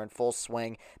NHL are in full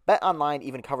swing. Bet Online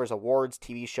even covers awards,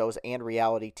 TV shows, and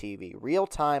reality TV.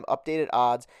 Real-time, updated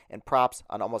odds and props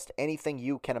on almost anything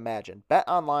you can imagine. Bet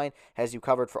Online has you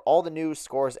covered for all the news,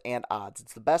 scores, and odds.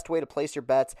 It's the best way to place your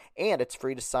bets, and it's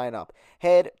free to sign up.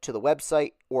 Head to the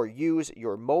website or use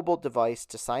your mobile device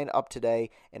to sign up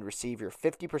today and receive your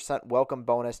 50% welcome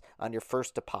bonus on your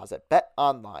first deposit. Bet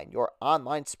Online, your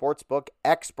online sportsbook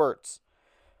experts.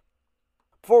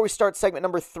 Before we start segment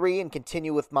number 3 and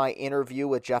continue with my interview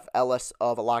with Jeff Ellis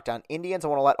of Locked On Indians, I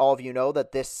want to let all of you know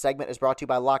that this segment is brought to you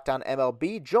by Locked On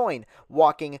MLB. Join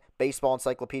walking baseball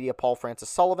encyclopedia Paul Francis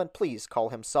Sullivan. Please call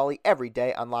him Sully every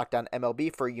day on Locked On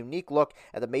MLB for a unique look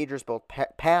at the majors, both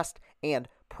past and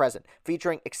present,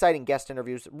 featuring exciting guest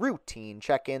interviews, routine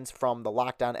check-ins from the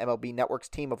Locked On MLB Network's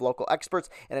team of local experts,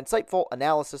 and insightful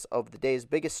analysis of the day's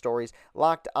biggest stories.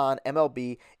 Locked On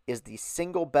MLB is the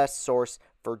single best source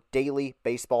for daily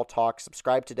baseball talk.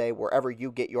 Subscribe today wherever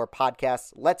you get your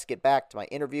podcasts. Let's get back to my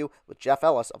interview with Jeff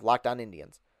Ellis of Locked On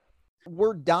Indians.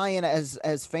 We're dying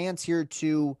as fans here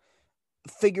to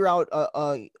figure out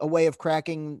a way of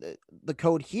cracking the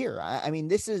code here. I mean,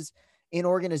 this is an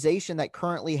organization that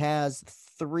currently has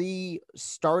 3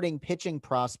 starting pitching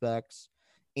prospects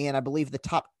and I believe the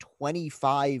top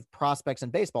 25 prospects in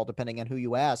baseball, depending on who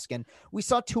you ask. And we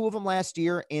saw 2 of them last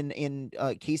year in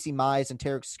Casey Mize and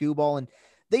Tarek Skubal, and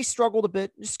they struggled a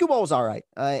bit. Skubal was all right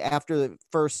after the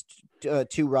first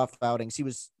 2 rough outings.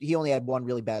 He only had 1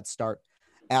 really bad start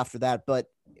after that, but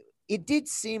it did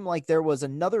seem like there was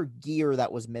another gear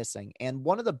that was missing. And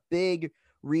one of the big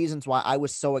reasons why I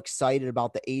was so excited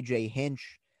about the AJ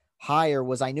Hinch hire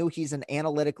was I knew he's an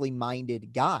analytically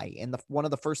minded guy. And one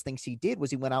of the first things he did was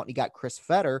he went out and he got Chris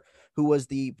Fetter, who was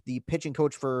the pitching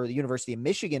coach for the University of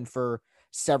Michigan for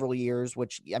several years,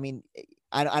 which, I mean,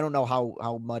 I don't know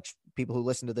how much people who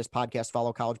listen to this podcast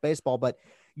follow college baseball, but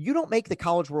you don't make the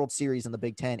College World Series in the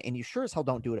Big Ten, and you sure as hell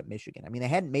don't do it at Michigan. I mean, they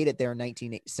hadn't made it there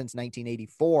since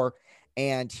 1984,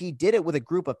 and he did it with a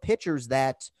group of pitchers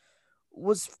that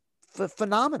was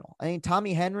phenomenal. I mean,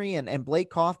 Tommy Henry and Blake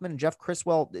Kaufman and Jeff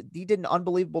Criswell, he did an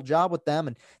unbelievable job with them,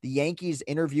 and the Yankees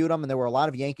interviewed him, and there were a lot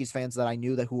of Yankees fans that I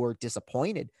knew who were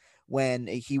disappointed when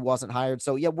he wasn't hired.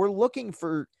 So, yeah, we're looking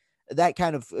for that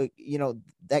kind of,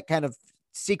 that kind of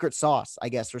secret sauce, I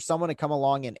guess, for someone to come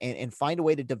along and find a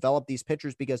way to develop these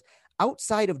pitchers, because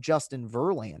outside of Justin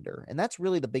Verlander, and that's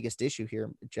really the biggest issue here,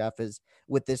 Jeff, is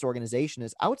with this organization,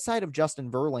 is outside of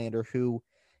Justin Verlander, who,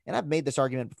 and I've made this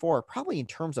argument before, probably in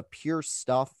terms of pure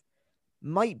stuff,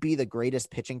 might be the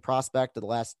greatest pitching prospect of the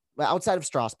last, outside of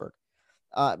Strasburg,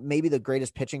 maybe the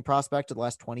greatest pitching prospect of the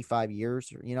last 25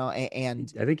 years,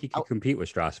 and I think he could compete with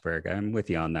Strasburg. I'm with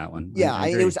you on that one. Yeah.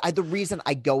 The reason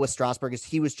I go with Strasburg is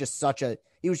he was just such a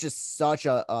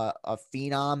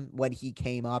phenom when he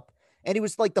came up, and he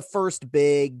was like the first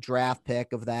big draft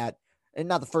pick of that. And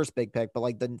not the first big pick, but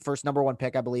like the first number 1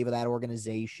 pick, I believe, of that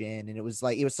organization. And it was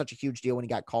such a huge deal when he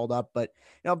got called up, but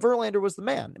Verlander was the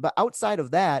man. But outside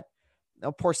of that,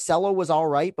 Porcello was all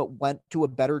right, but went to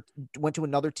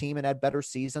another team and had better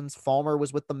seasons. Falmer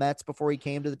was with the Mets before he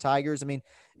came to the Tigers. I mean,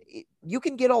 you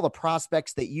can get all the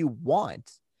prospects that you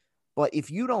want, but if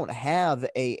you don't have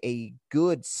a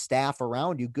good staff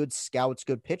around you, good scouts,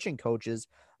 good pitching coaches,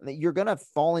 you're going to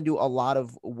fall into a lot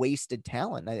of wasted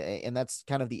talent. And that's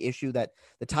kind of the issue that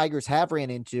the Tigers have ran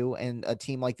into, and a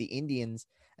team like the Indians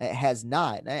has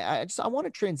not. I want to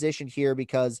transition here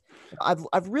because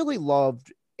I've really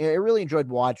really enjoyed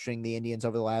watching the Indians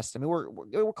over the last,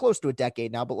 we're close to a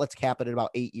decade now, but let's cap it at about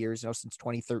 8 years, since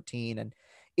 2013. And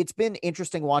it's been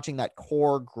interesting watching that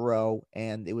core grow.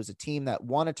 And it was a team that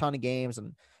won a ton of games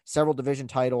and several division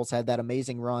titles, had that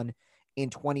amazing run in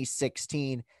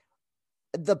 2016.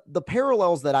 The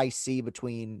parallels that I see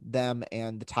between them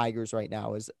and the Tigers right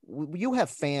now is you have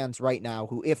fans right now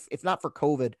who, if not for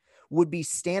COVID, would be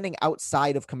standing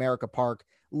outside of Comerica Park,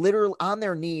 literally on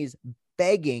their knees,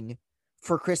 begging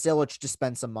for Chris Ilitch to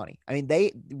spend some money. I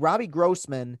mean, Robbie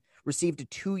Grossman received a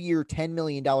 2-year, $10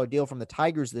 million deal from the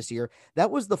Tigers this year.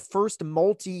 That was the first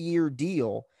multi-year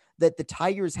deal that the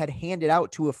Tigers had handed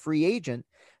out to a free agent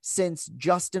since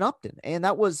Justin Upton. And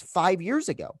that was 5 years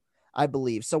ago, I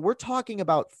believe. So we're talking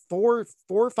about four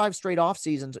or five straight off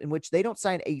seasons in which they don't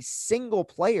sign a single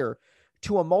player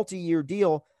to a multi-year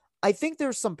deal. I think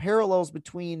there's some parallels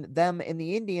between them and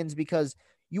the Indians, because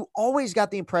you always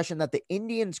got the impression that the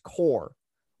Indians core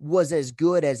was as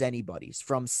good as anybody's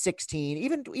from 16,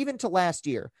 even to last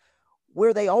year.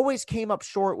 Where they always came up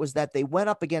short was that they went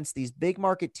up against these big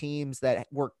market teams that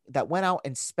went out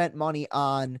and spent money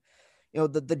on,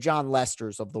 the John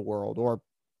Lesters of the world, or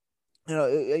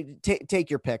take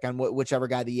your pick on whichever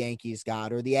guy the Yankees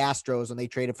got, or the Astros when they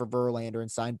traded for Verlander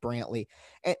and signed Brantley.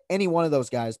 Any one of those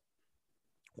guys.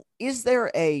 Is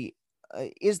the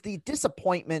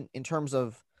disappointment in terms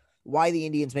of why the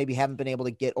Indians maybe haven't been able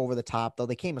to get over the top, though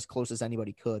they came as close as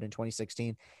anybody could in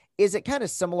 2016? Is it kind of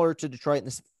similar to Detroit in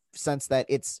the sense that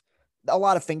it's a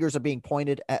lot of fingers are being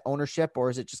pointed at ownership, or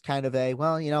is it just kind of a,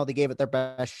 they gave it their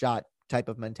best shot type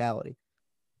of mentality?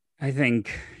 I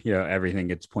think, everything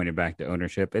gets pointed back to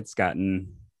ownership. It's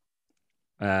gotten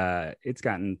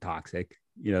toxic.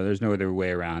 There's no other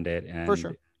way around it. And for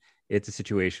sure, it's a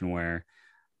situation where,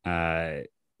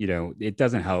 it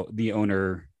doesn't help. The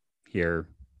owner here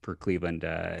for Cleveland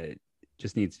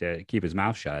just needs to keep his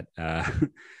mouth shut.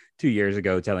 2 years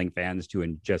ago, telling fans to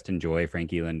just enjoy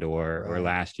Frankie Lindor, or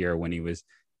last year when he was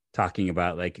talking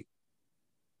about like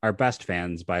our best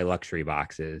fans buy luxury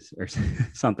boxes or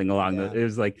something along those. It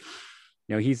was like,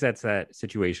 he sets that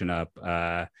situation up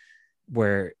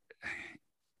where,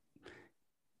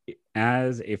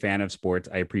 as a fan of sports,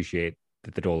 I appreciate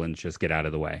that the Dolans just get out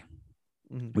of the way.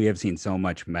 Mm-hmm. We have seen so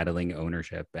much meddling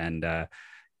ownership, and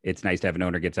it's nice to have an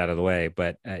owner gets out of the way,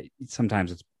 but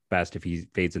sometimes it's best if he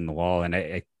fades in the wall. And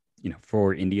I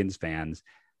for Indians fans,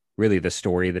 really the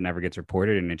story that never gets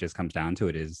reported, and it just comes down to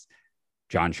it, is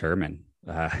John Sherman.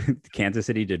 Kansas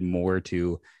City did more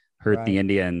to hurt the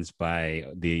Indians by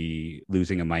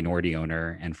losing a minority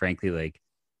owner. And frankly, like,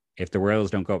 if the Royals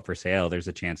don't go up for sale, there's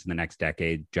a chance in the next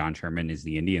decade John Sherman is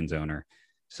the Indians owner.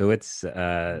 So it's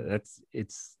an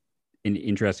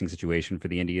interesting situation for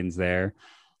the Indians there.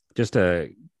 Just to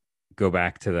go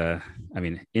back to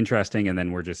interesting. And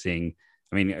then we're just seeing,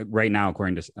 right now,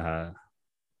 according to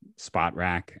Spot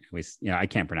Rack, I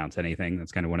can't pronounce anything.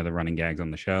 That's kind of one of the running gags on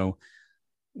the show.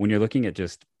 When you're looking at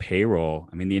just payroll,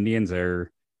 the Indians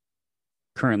are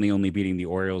currently only beating the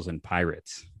Orioles and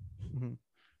Pirates. Mm-hmm.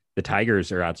 The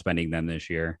Tigers are outspending them this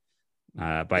year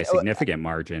by a significant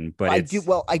margin. But I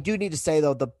do need to say,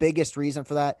 though, the biggest reason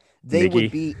for that, they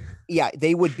would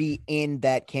be in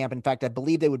that camp. In fact, I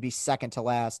believe they would be second to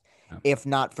last, if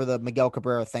not for the Miguel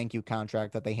Cabrera thank you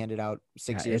contract that they handed out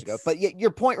 6 years ago. But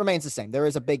your point remains the same. There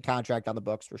is a big contract on the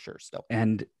books for sure still.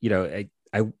 And,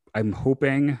 I'm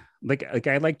hoping, like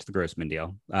I liked the Grossman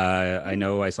deal. I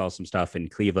know I saw some stuff in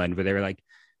Cleveland where they were like,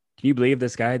 can you believe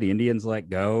this guy the Indians let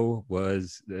go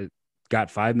got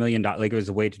 $5 million? Like, it was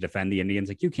a way to defend the Indians.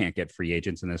 Like, you can't get free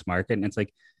agents in this market. And it's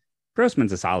like,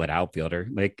 Grossman's a solid outfielder.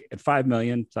 Like, at $5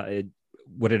 million,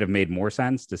 would it have made more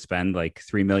sense to spend like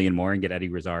 $3 million more and get Eddie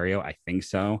Rosario? I think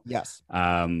so. Yes.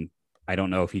 I don't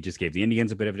know if he just gave the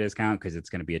Indians a bit of a discount because it's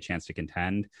going to be a chance to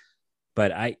contend.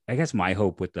 But I guess my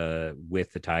hope with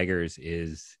the Tigers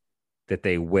is that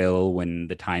they will when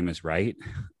the time is right.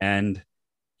 And,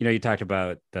 you talked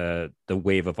about the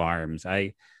wave of arms.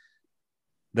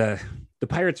 The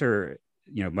Pirates are,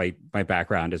 my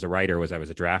background as a writer was I was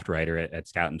a draft writer at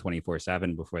Scout and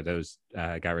 24/7 before those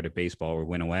got rid of baseball or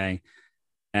went away.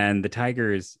 And the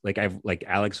Tigers, like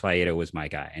Alex Faedo was my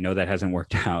guy. I know that hasn't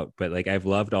worked out, but I've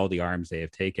loved all the arms they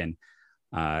have taken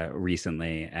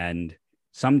recently. And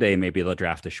someday maybe they'll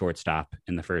draft a shortstop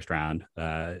in the first round.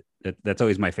 That's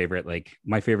always my favorite.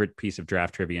 My favorite piece of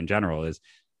draft trivia in general is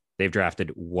they've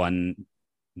drafted one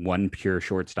pure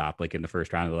shortstop in the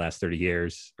first round of the last 30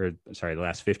 years, or sorry, the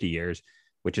last 50 years,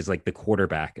 which is the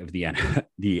quarterback of the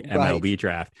MLB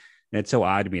draft. And it's so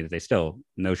odd to me that they still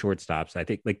no shortstops. I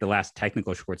think the last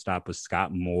technical shortstop was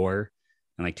Scott Moore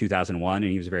in 2001,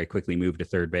 and he was very quickly moved to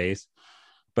third base.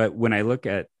 But when I look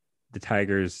at the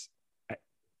Tigers,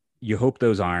 you hope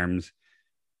those arms,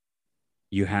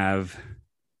 you have,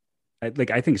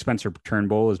 I think Spencer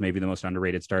Turnbull is maybe the most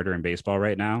underrated starter in baseball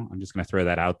right now. I'm just going to throw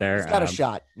that out there. He's got a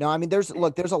shot. No, there's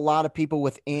a lot of people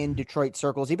within Detroit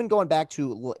circles, even going back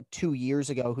to 2 years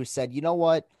ago, who said, you know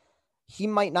what, he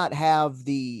might not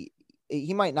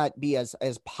be as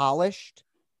polished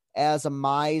as a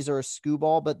Mize or a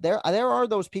Skubal, but there are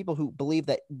those people who believe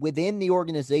that within the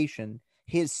organization,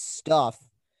 his stuff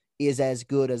is as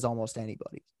good as almost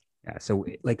anybody. Yeah. So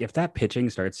if that pitching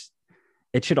starts,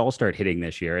 it should all start hitting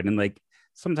this year. And then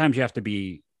sometimes you have to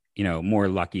be, more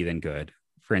lucky than good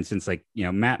for instance, like,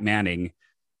 Matt Manning,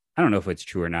 I don't know if it's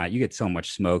true or not. You get so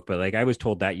much smoke, but like I was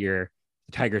told that year,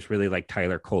 the Tigers really like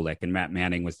Tyler Kolek, and Matt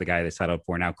Manning was the guy they settled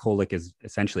for. Now Kolek is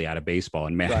essentially out of baseball,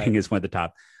 and Manning is one of the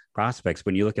top prospects.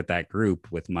 When you look at that group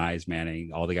with Mize,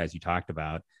 Manning, all the guys you talked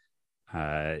about,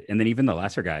 and then even the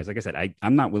lesser guys, like I said,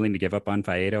 I'm not willing to give up on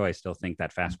Faedo. I still think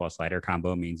that fastball slider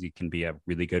combo means he can be a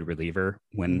really good reliever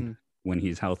when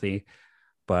he's healthy.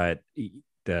 But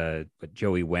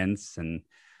Joey Wentz, and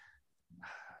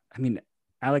I mean,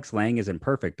 Alex Lang isn't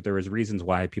perfect, but there was reasons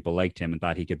why people liked him and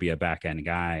thought he could be a back end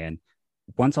guy. And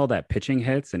once all that pitching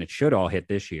hits, and it should all hit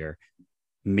this year,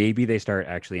 maybe they start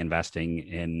actually investing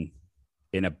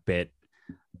in a bit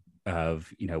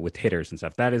of, with hitters and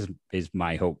stuff. That is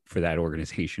my hope for that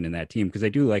organization and that team, because I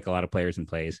do like a lot of players in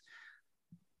place.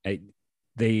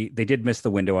 They did miss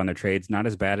the window on their trades, not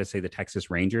as bad as say the Texas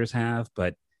Rangers have,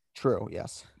 but true.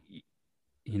 Yes.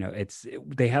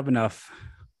 They have enough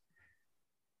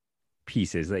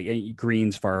pieces. Like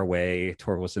Green's far away.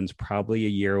 Torkelson's probably a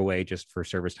year away just for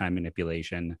service time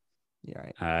manipulation. Yeah.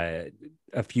 Right.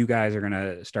 A few guys are going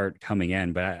to start coming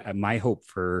in, but my hope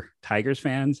for Tigers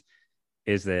fans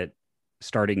is that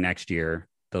starting next year,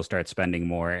 they'll start spending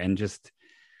more. And just,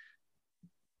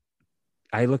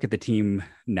 I look at the team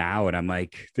now and I'm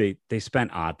like, they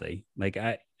spent oddly. Like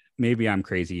maybe I'm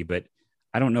crazy, but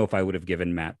I don't know if I would have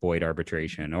given Matt Boyd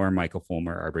arbitration or Michael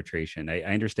Fulmer arbitration. I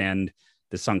understand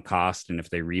the sunk cost, and if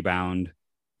they rebound,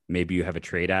 maybe you have a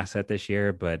trade asset this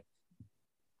year. But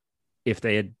if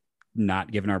they had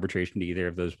not given arbitration to either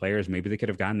of those players, maybe they could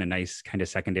have gotten a nice kind of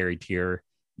secondary tier,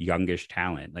 youngish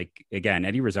talent. Like, again,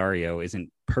 Eddie Rosario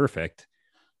isn't perfect,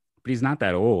 but he's not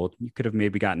that old. You could have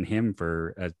maybe gotten him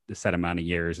for a set amount of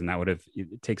years, and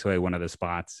it takes away one of the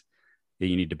spots that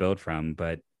you need to build from.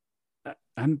 But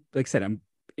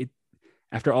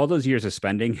after all those years of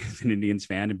spending as an Indians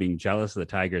fan and being jealous of the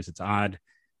Tigers, it's odd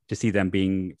to see them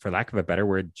being, for lack of a better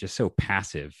word, just so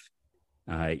passive.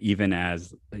 Even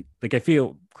as like I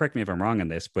feel, correct me if I'm wrong on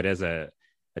this, but as a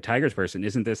Tigers person,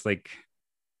 isn't this like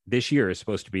this year is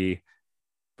supposed to be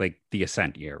like the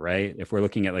ascent year, right? If we're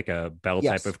looking at like a bell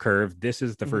type of curve, this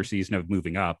is the first season of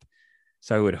moving up.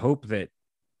 So I would hope that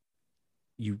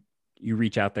you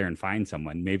reach out there and find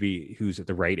someone maybe who's at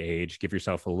the right age, give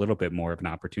yourself a little bit more of an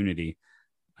opportunity.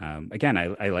 Again,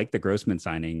 I like the Grossman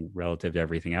signing relative to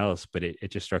everything else, but it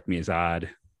just struck me as odd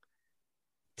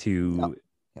to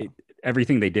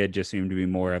everything they did just seemed to be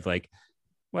more of like,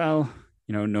 well,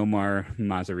 Nomar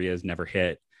Mazaria's never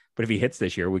hit, but if he hits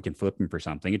this year, we can flip him for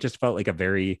something. It just felt like a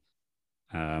very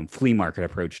flea market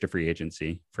approach to free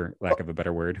agency, for lack of a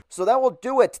better word. So that will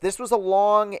do it. This was a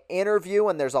long interview,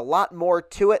 and there's a lot more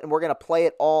to it, and we're going to play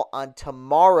it all on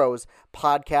tomorrow's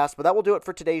podcast. But that will do it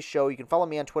for today's show. You can follow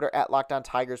me on Twitter at Locked On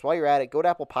Tigers. While you're at it, go to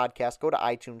Apple Podcasts, go to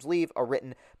iTunes, leave a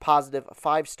written positive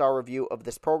 5-star review of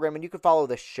this program, and you can follow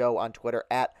this show on Twitter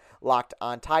at Locked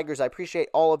On Tigers. I appreciate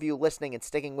all of you listening and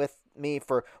sticking with me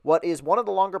for what is one of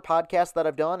the longer podcasts that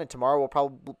I've done, and tomorrow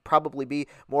will probably be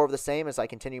more of the same as I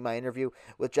continue my interview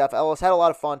with Jeff Ellis. Had a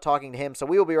lot of fun talking to him, so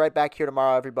we will be right back here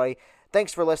tomorrow, everybody.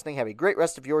 Thanks for listening. Have a great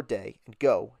rest of your day, and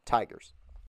go Tigers.